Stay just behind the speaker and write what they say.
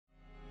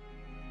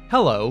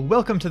Hello,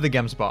 welcome to the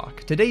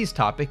Gemsbach. Today's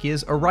topic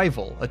is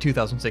Arrival, a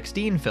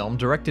 2016 film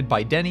directed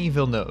by Denis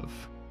Villeneuve.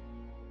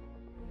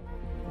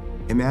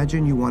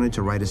 Imagine you wanted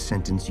to write a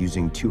sentence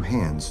using two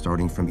hands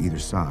starting from either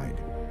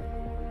side.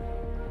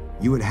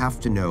 You would have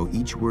to know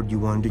each word you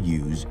wanted to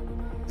use,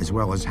 as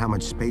well as how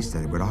much space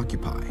that it would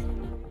occupy.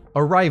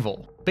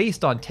 Arrival,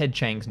 based on Ted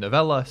Chiang's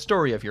novella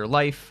Story of Your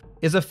Life,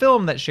 is a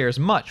film that shares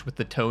much with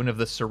the tone of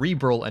the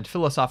cerebral and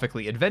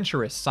philosophically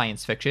adventurous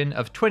science fiction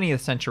of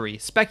 20th century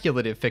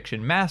speculative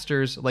fiction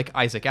masters like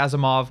Isaac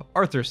Asimov,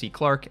 Arthur C.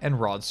 Clarke,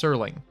 and Rod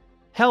Serling.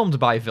 Helmed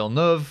by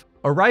Villeneuve,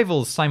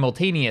 Arrival's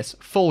simultaneous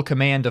full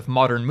command of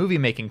modern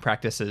movie-making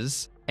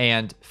practices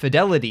and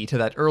fidelity to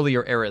that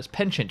earlier era's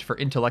penchant for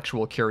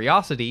intellectual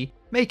curiosity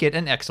make it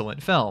an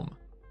excellent film.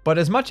 But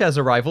as much as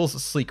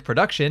Arrival's sleek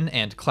production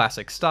and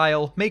classic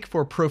style make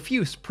for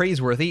profuse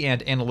praiseworthy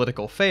and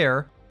analytical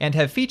fare, and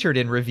have featured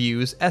in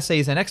reviews,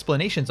 essays, and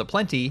explanations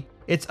aplenty,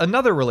 it's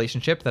another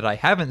relationship that I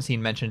haven't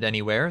seen mentioned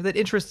anywhere that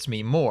interests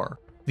me more: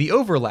 the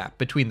overlap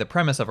between the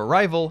premise of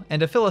Arrival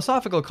and a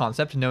philosophical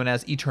concept known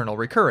as eternal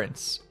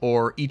recurrence,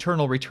 or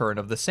eternal return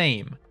of the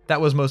same,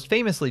 that was most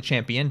famously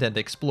championed and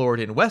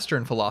explored in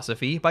Western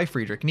philosophy by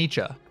Friedrich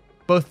Nietzsche.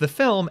 Both the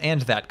film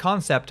and that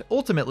concept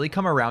ultimately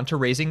come around to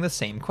raising the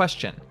same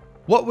question.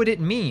 What would it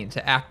mean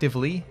to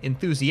actively,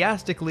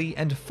 enthusiastically,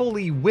 and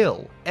fully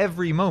will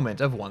every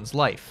moment of one's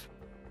life?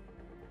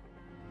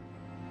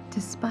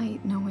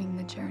 Despite knowing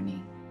the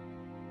journey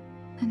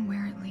and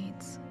where it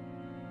leads,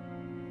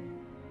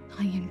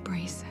 I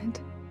embrace it.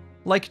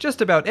 Like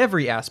just about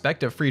every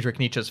aspect of Friedrich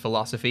Nietzsche's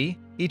philosophy,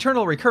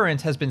 eternal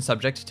recurrence has been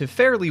subject to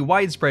fairly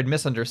widespread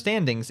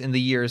misunderstandings in the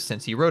years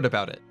since he wrote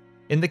about it.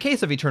 In the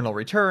case of eternal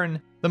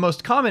return, the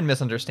most common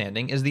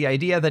misunderstanding is the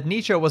idea that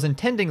Nietzsche was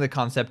intending the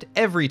concept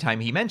every time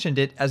he mentioned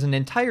it as an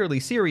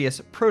entirely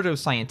serious,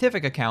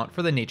 proto-scientific account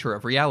for the nature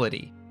of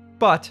reality.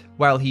 But,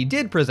 while he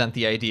did present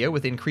the idea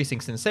with increasing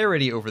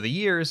sincerity over the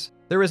years,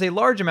 there is a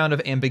large amount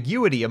of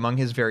ambiguity among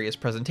his various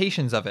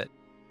presentations of it,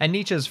 and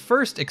Nietzsche's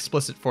first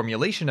explicit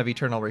formulation of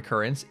eternal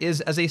recurrence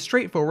is as a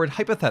straightforward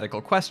hypothetical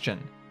question.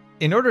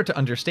 In order to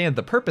understand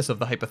the purpose of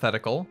the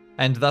hypothetical,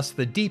 and thus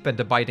the deep and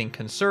abiding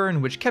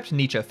concern which kept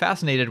Nietzsche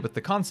fascinated with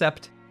the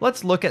concept,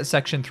 let's look at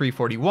section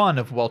 341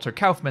 of Walter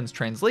Kaufmann's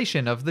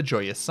translation of The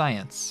Joyous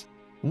Science.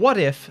 What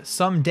if,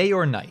 some day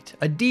or night,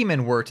 a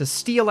demon were to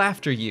steal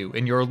after you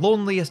in your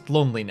loneliest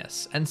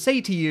loneliness, and say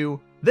to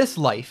you, "This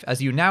life,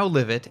 as you now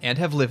live it and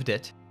have lived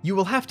it, you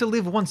will have to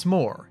live once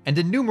more, and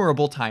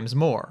innumerable times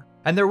more,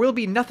 and there will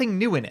be nothing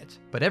new in it,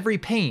 but every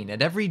pain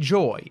and every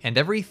joy, and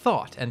every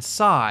thought and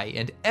sigh,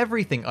 and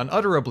everything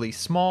unutterably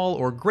small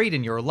or great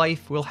in your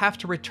life will have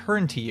to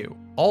return to you,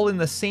 all in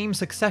the same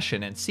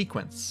succession and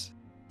sequence.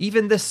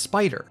 Even this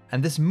spider,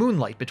 and this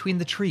moonlight between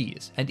the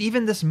trees, and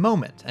even this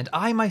moment, and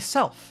I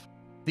myself.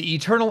 The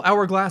eternal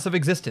hourglass of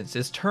existence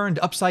is turned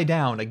upside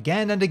down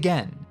again and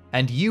again,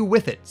 and you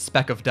with it,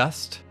 speck of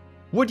dust.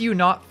 Would you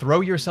not throw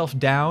yourself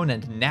down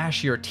and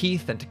gnash your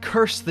teeth and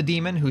curse the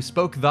demon who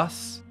spoke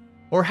thus?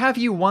 Or have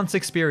you once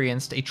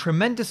experienced a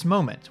tremendous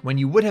moment when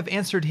you would have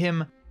answered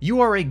him,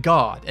 'You are a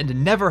god,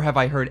 and never have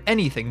I heard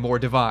anything more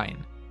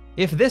divine'?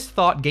 If this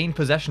thought gained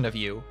possession of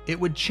you, it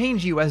would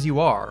change you as you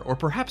are, or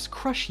perhaps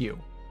crush you.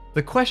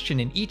 The question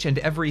in each and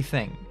every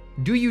thing,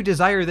 do you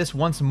desire this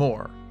once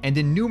more, and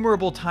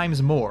innumerable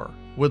times more,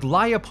 would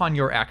lie upon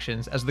your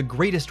actions as the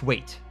greatest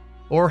weight?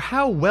 Or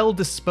how well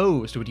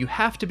disposed would you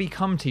have to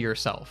become to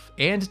yourself,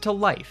 and to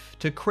life,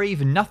 to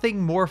crave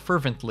nothing more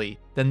fervently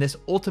than this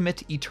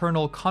ultimate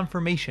eternal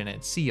confirmation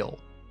and seal?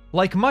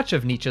 Like much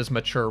of Nietzsche's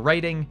mature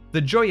writing,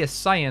 The Joyous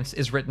Science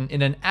is written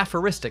in an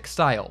aphoristic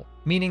style,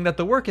 meaning that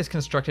the work is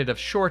constructed of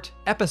short,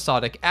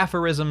 episodic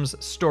aphorisms,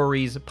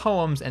 stories,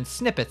 poems, and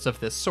snippets of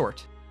this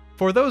sort.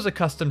 For those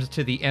accustomed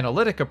to the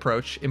analytic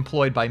approach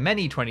employed by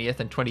many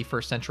 20th and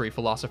 21st century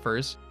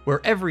philosophers,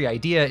 where every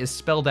idea is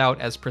spelled out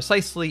as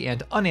precisely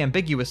and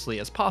unambiguously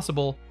as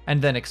possible,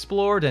 and then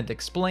explored and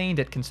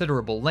explained at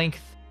considerable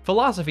length,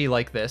 philosophy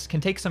like this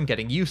can take some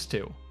getting used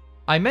to.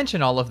 I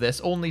mention all of this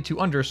only to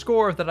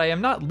underscore that I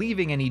am not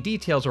leaving any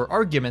details or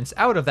arguments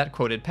out of that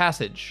quoted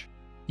passage.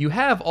 You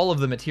have all of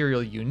the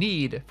material you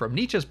need, from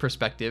Nietzsche's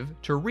perspective,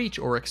 to reach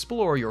or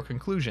explore your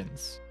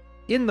conclusions.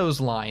 In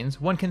those lines,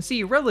 one can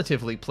see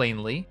relatively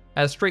plainly,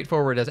 as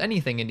straightforward as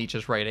anything in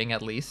Nietzsche's writing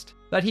at least,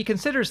 that he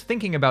considers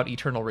thinking about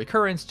eternal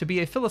recurrence to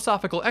be a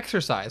philosophical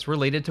exercise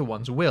related to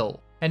one's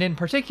will, and in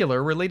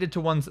particular related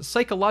to one's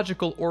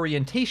psychological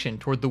orientation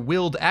toward the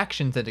willed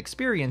actions and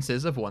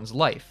experiences of one's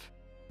life.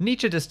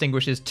 Nietzsche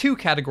distinguishes two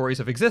categories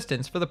of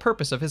existence for the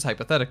purpose of his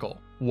hypothetical.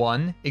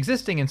 One,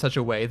 existing in such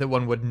a way that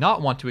one would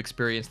not want to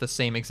experience the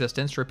same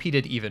existence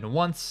repeated even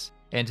once,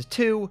 and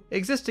two,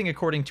 existing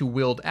according to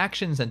willed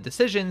actions and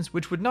decisions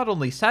which would not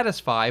only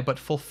satisfy but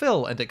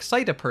fulfill and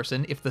excite a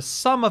person if the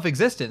sum of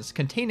existence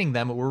containing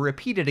them were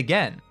repeated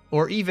again,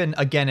 or even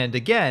again and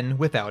again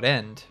without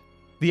end.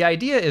 The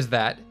idea is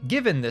that,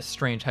 given this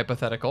strange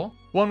hypothetical,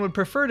 one would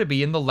prefer to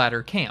be in the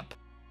latter camp,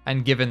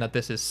 and given that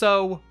this is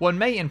so, one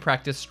may in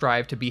practice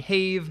strive to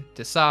behave,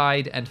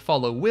 decide, and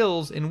follow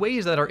wills in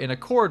ways that are in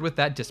accord with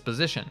that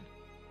disposition.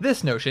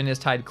 This notion is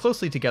tied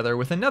closely together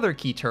with another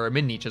key term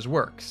in Nietzsche's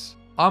works,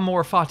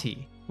 amor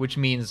fati, which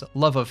means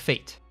love of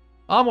fate.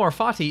 Amor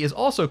fati is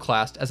also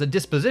classed as a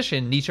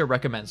disposition Nietzsche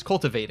recommends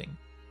cultivating.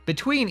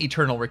 Between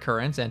eternal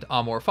recurrence and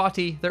amor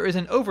fati, there is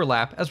an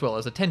overlap as well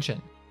as a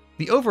tension.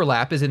 The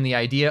overlap is in the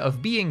idea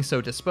of being so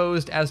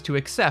disposed as to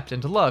accept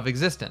and love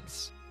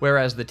existence,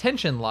 whereas the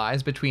tension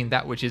lies between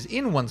that which is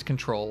in one's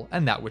control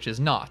and that which is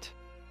not.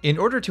 In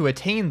order to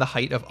attain the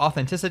height of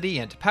authenticity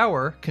and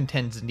power,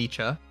 contends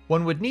Nietzsche,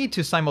 one would need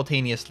to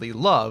simultaneously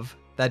love,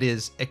 that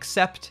is,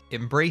 accept,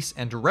 embrace,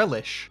 and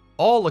relish,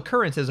 all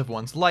occurrences of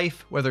one's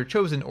life, whether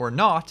chosen or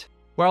not,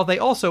 while they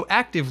also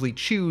actively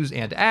choose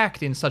and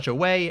act in such a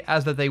way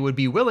as that they would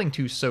be willing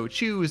to so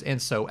choose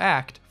and so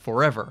act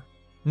forever.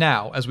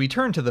 Now, as we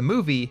turn to the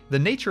movie, the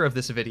nature of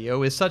this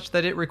video is such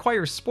that it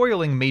requires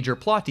spoiling major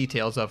plot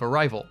details of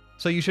Arrival,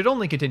 so you should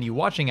only continue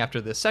watching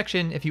after this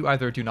section if you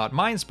either do not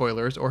mind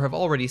spoilers or have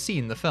already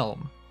seen the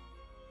film.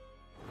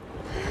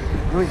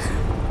 I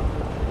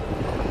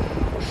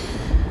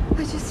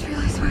just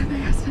realized why my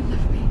husband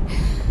left me.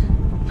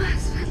 My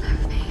husband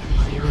left me.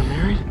 You were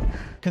married?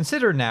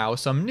 Consider now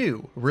some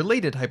new,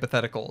 related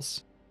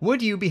hypotheticals.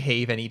 Would you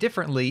behave any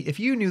differently if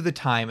you knew the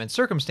time and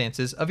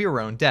circumstances of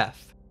your own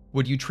death?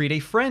 Would you treat a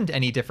friend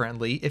any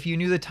differently if you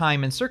knew the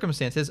time and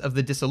circumstances of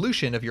the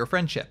dissolution of your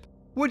friendship?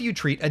 Would you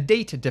treat a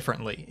date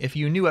differently if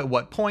you knew at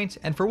what point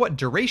and for what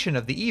duration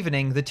of the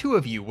evening the two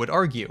of you would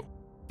argue?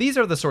 These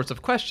are the sorts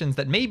of questions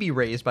that may be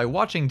raised by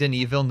watching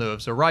Denis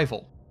Villeneuve's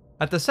Arrival.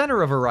 At the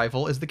center of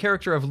Arrival is the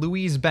character of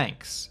Louise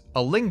Banks,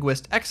 a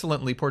linguist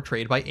excellently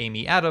portrayed by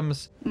Amy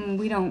Adams.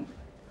 We don't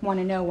want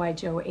to know why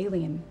Joe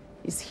Alien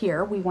is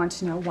here. We want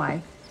to know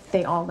why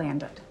they all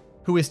landed.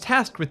 Who is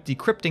tasked with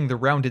decrypting the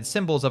rounded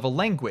symbols of a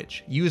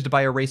language used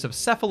by a race of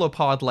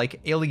cephalopod-like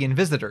alien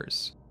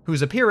visitors,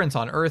 whose appearance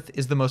on Earth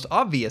is the most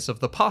obvious of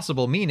the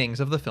possible meanings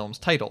of the film's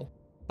title.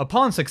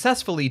 Upon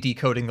successfully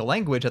decoding the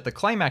language at the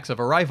climax of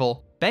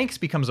Arrival, Banks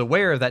becomes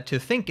aware that to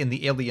think in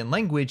the alien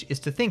language is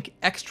to think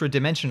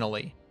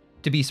extra-dimensionally.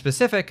 To be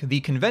specific, the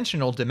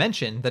conventional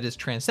dimension that is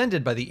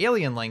transcended by the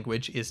alien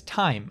language is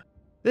time.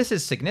 This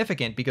is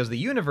significant because the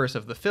universe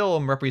of the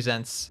film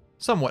represents,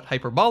 somewhat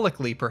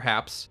hyperbolically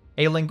perhaps,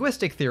 a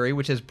linguistic theory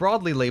which is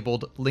broadly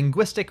labeled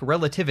linguistic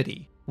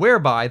relativity,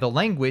 whereby the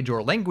language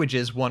or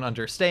languages one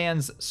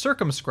understands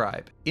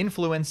circumscribe,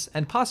 influence,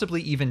 and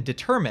possibly even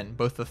determine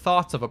both the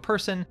thoughts of a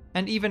person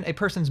and even a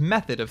person's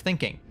method of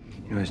thinking.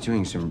 You know, I was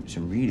doing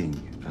some reading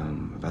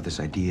about this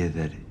idea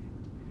that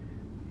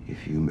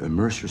if you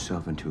immerse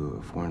yourself into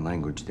a foreign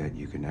language that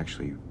you can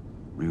actually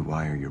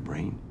rewire your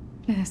brain.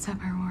 The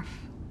Sapir-Whorf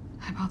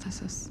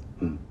hypothesis.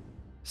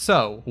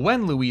 So,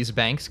 when Louise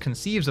Banks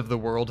conceives of the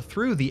world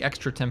through the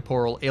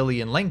extratemporal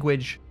alien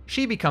language,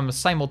 she becomes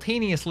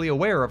simultaneously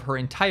aware of her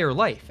entire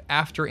life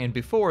after and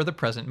before the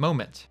present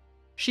moment.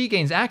 She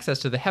gains access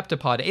to the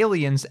heptapod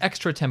aliens'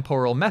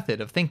 extratemporal method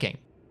of thinking.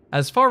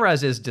 As far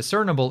as is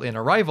discernible in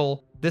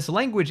Arrival, this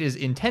language is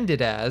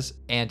intended as,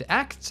 and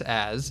acts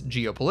as,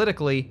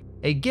 geopolitically,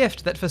 a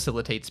gift that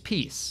facilitates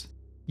peace.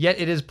 Yet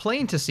it is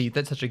plain to see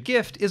that such a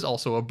gift is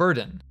also a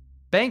burden.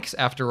 Banks,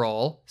 after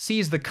all,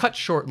 sees the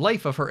cut-short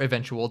life of her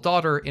eventual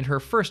daughter in her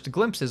first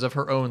glimpses of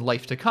her own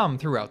life to come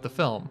throughout the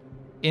film.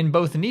 In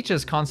both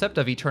Nietzsche's concept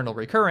of eternal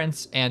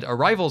recurrence and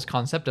Arrival's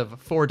concept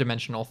of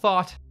four-dimensional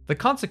thought, the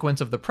consequence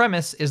of the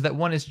premise is that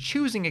one is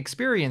choosing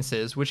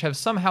experiences which have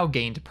somehow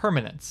gained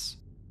permanence.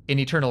 In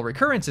eternal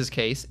recurrence's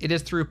case, it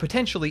is through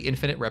potentially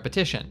infinite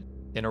repetition.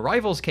 In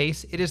Arrival's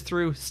case, it is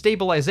through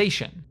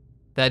stabilization.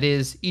 That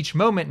is, each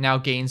moment now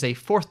gains a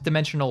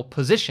fourth-dimensional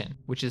position,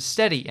 which is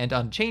steady and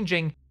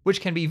unchanging, which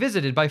can be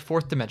visited by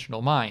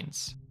fourth-dimensional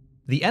minds.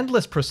 The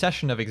endless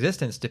procession of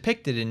existence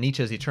depicted in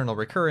Nietzsche's eternal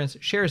recurrence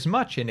shares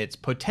much in its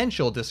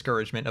potential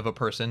discouragement of a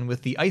person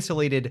with the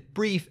isolated,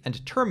 brief,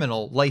 and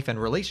terminal life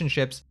and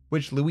relationships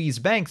which Louise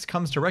Banks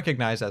comes to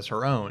recognize as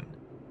her own.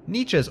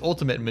 Nietzsche's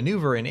ultimate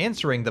maneuver in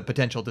answering the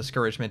potential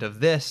discouragement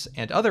of this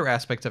and other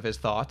aspects of his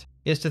thought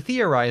is to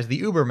theorize the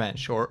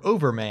Übermensch or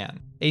Overman,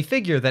 a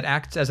figure that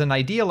acts as an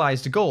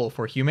idealized goal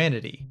for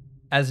humanity.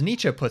 As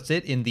Nietzsche puts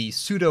it in the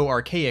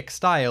pseudo-archaic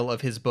style of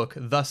his book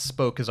Thus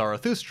Spoke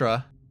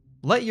Zarathustra,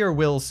 let your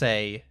will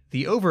say,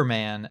 the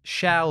Overman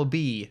shall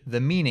be the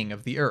meaning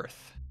of the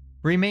earth.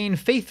 Remain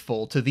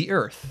faithful to the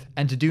earth,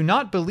 and do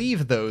not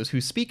believe those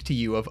who speak to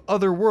you of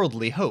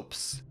otherworldly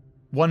hopes.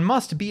 One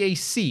must be a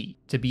sea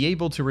to be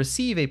able to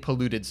receive a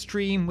polluted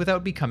stream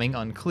without becoming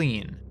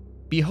unclean.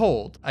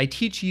 Behold, I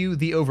teach you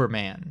the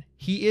Overman.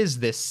 He is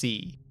this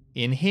sea.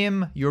 In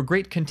him your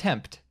great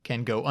contempt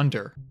can go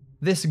under.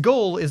 This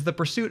goal is the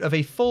pursuit of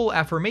a full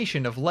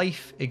affirmation of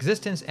life,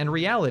 existence, and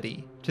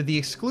reality, to the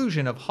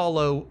exclusion of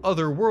hollow,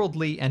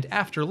 otherworldly, and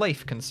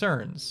afterlife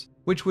concerns,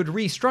 which would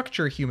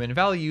restructure human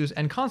values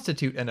and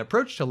constitute an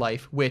approach to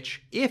life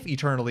which, if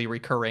eternally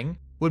recurring,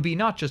 would be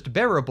not just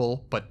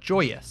bearable, but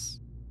joyous.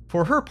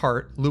 For her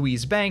part,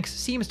 Louise Banks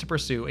seems to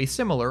pursue a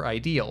similar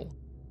ideal.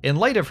 In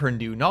light of her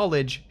new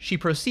knowledge, she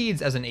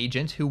proceeds as an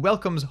agent who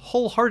welcomes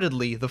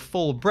wholeheartedly the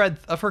full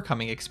breadth of her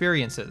coming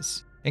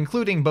experiences.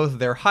 including both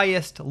their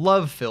highest,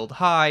 love-filled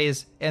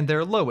highs and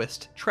their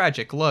lowest,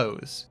 tragic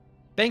lows.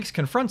 Banks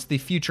confronts the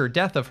future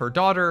death of her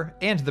daughter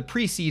and the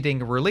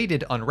preceding,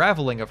 related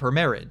unraveling of her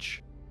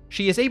marriage.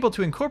 She is able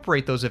to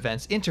incorporate those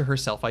events into her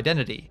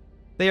self-identity.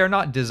 They are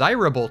not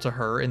desirable to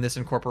her in this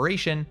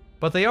incorporation,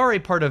 but they are a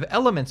part of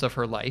elements of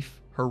her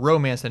life, her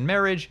romance and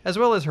marriage, as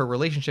well as her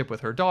relationship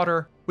with her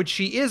daughter, which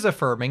she is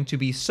affirming to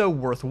be so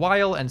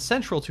worthwhile and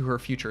central to her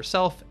future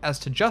self as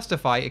to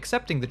justify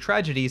accepting the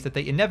tragedies that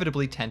they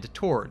inevitably tend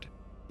toward.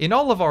 In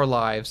all of our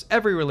lives,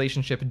 every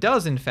relationship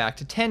does in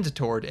fact tend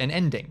toward an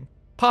ending.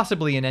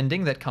 Possibly an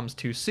ending that comes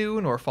too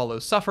soon or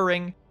follows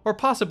suffering, or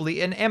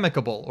possibly an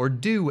amicable or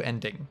due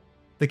ending.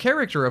 The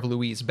character of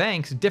Louise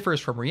Banks differs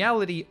from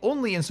reality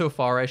only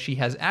insofar as she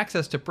has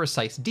access to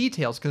precise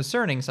details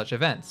concerning such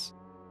events.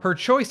 Her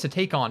choice to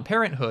take on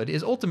parenthood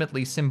is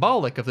ultimately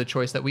symbolic of the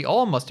choice that we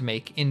all must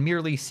make in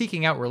merely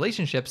seeking out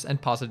relationships and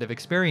positive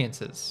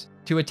experiences.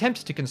 To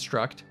attempt to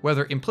construct,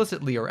 whether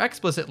implicitly or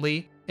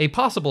explicitly, a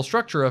possible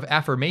structure of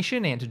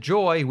affirmation and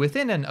joy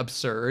within an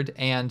absurd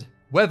and,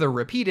 whether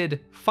repeated,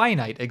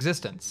 finite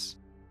existence.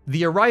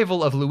 The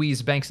arrival of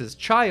Louise Banks's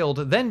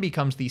child then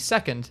becomes the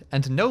second,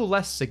 and no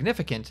less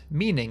significant,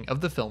 meaning of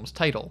the film's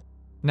title.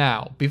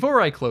 Now,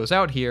 before I close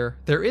out here,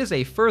 there is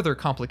a further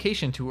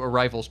complication to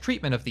Arrival's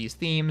treatment of these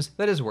themes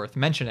that is worth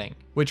mentioning,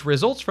 which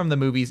results from the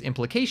movie's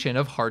implication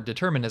of hard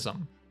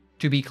determinism.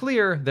 To be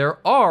clear, there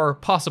are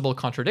possible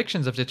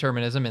contradictions of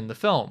determinism in the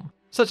film,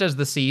 such as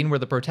the scene where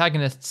the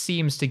protagonist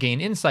seems to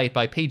gain insight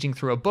by paging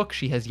through a book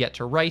she has yet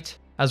to write,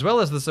 as well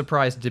as the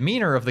surprised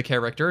demeanor of the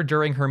character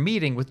during her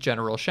meeting with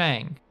General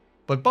Shang.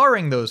 But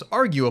barring those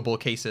arguable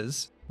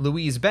cases,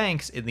 Louise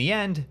Banks, in the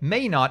end,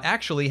 may not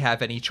actually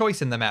have any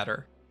choice in the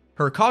matter.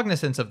 Her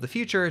cognizance of the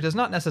future does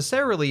not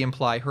necessarily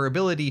imply her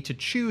ability to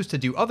choose to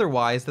do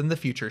otherwise than the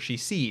future she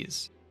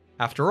sees.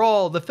 After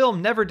all, the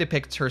film never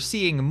depicts her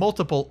seeing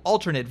multiple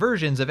alternate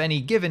versions of any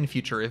given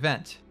future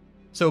event.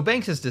 So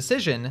Banks's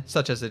decision,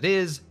 such as it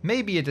is,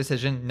 may be a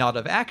decision not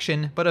of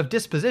action, but of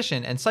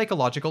disposition and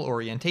psychological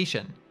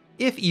orientation.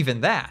 If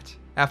even that.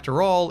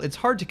 After all, it's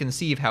hard to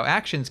conceive how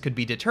actions could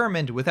be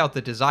determined without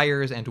the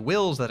desires and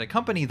wills that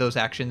accompany those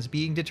actions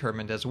being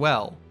determined as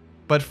well.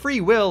 But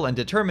free will and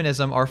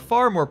determinism are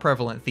far more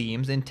prevalent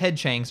themes in Ted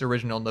Chiang's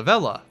original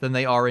novella than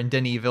they are in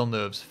Denis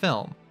Villeneuve's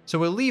film, so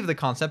we'll leave the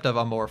concept of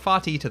amor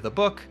fati to the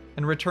book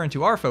and return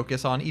to our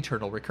focus on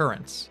eternal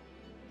recurrence.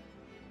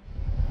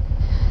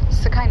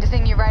 It's the kind of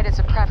thing you write as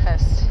a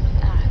preface.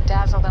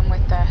 Dazzle them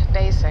with the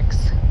basics.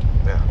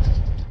 Yeah.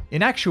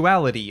 In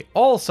actuality,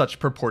 all such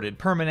purported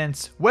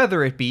permanence,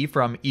 whether it be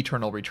from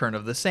Eternal Return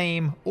of the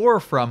Same or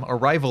from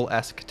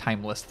Arrival-esque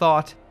timeless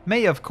thought,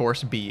 may of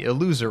course be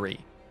illusory.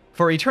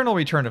 For Eternal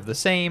Return of the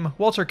Same,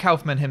 Walter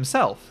Kaufmann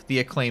himself, the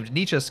acclaimed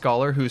Nietzsche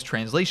scholar whose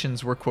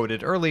translations were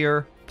quoted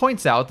earlier,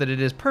 points out that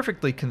it is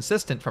perfectly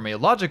consistent from a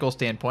logical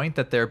standpoint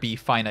that there be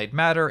finite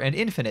matter and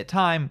infinite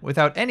time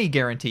without any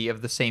guarantee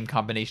of the same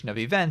combination of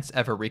events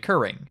ever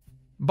recurring.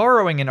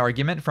 Borrowing an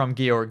argument from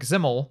Georg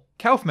Simmel,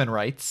 Kaufmann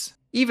writes,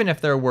 "Even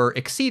if there were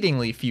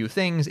exceedingly few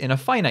things in a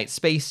finite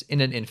space in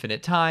an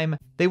infinite time,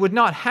 they would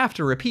not have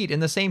to repeat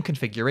in the same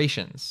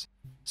configurations.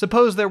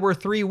 Suppose there were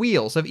 3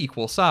 wheels of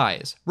equal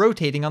size,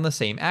 rotating on the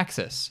same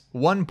axis,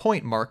 1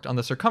 point marked on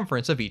the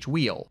circumference of each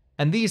wheel,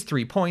 and these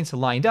 3 points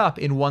lined up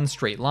in one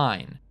straight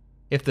line.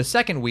 If the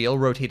second wheel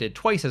rotated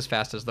twice as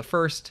fast as the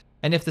first,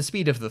 and if the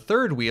speed of the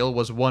third wheel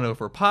was 1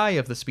 over pi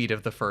of the speed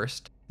of the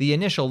first, the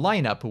initial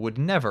lineup would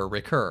never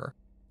recur.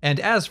 And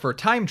as for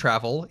time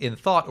travel, in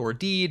thought or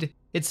deed,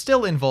 it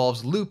still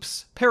involves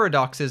loops,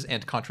 paradoxes,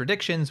 and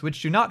contradictions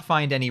which do not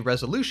find any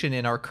resolution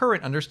in our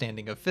current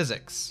understanding of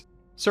physics.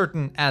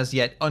 Certain as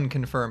yet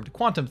unconfirmed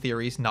quantum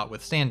theories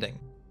notwithstanding.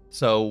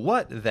 So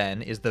what,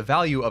 then, is the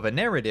value of a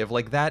narrative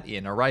like that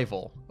in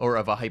Arrival, or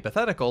of a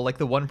hypothetical like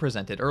the one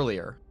presented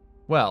earlier?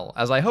 Well,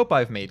 as I hope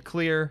I've made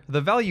clear,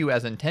 the value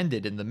as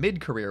intended in the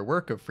mid-career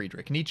work of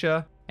Friedrich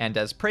Nietzsche, and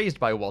as praised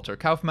by Walter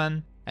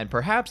Kaufmann, and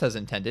perhaps as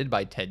intended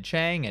by Ted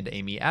Chiang and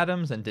Amy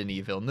Adams and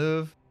Denis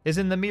Villeneuve, is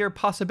in the mere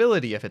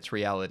possibility of its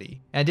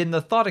reality, and in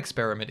the thought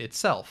experiment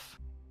itself.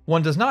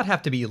 One does not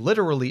have to be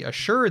literally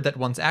assured that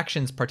one's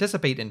actions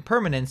participate in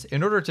permanence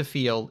in order to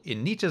feel,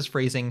 in Nietzsche's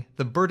phrasing,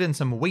 the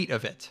burdensome weight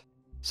of it.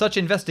 Such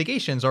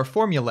investigations are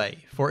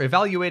formulae for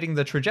evaluating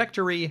the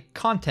trajectory,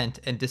 content,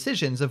 and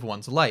decisions of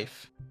one's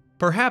life.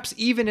 Perhaps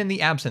even in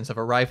the absence of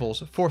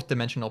Arrival's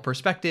fourth-dimensional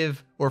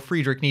perspective, or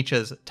Friedrich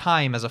Nietzsche's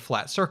time as a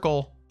flat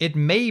circle, it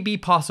may be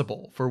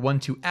possible for one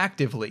to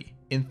actively,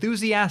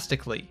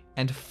 enthusiastically,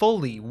 and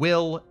fully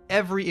will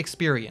every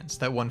experience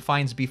that one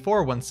finds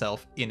before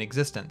oneself in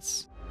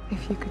existence.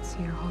 If you could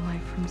see your whole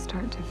life from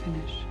start to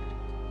finish,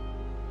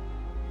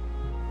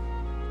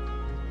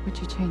 would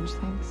you change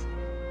things?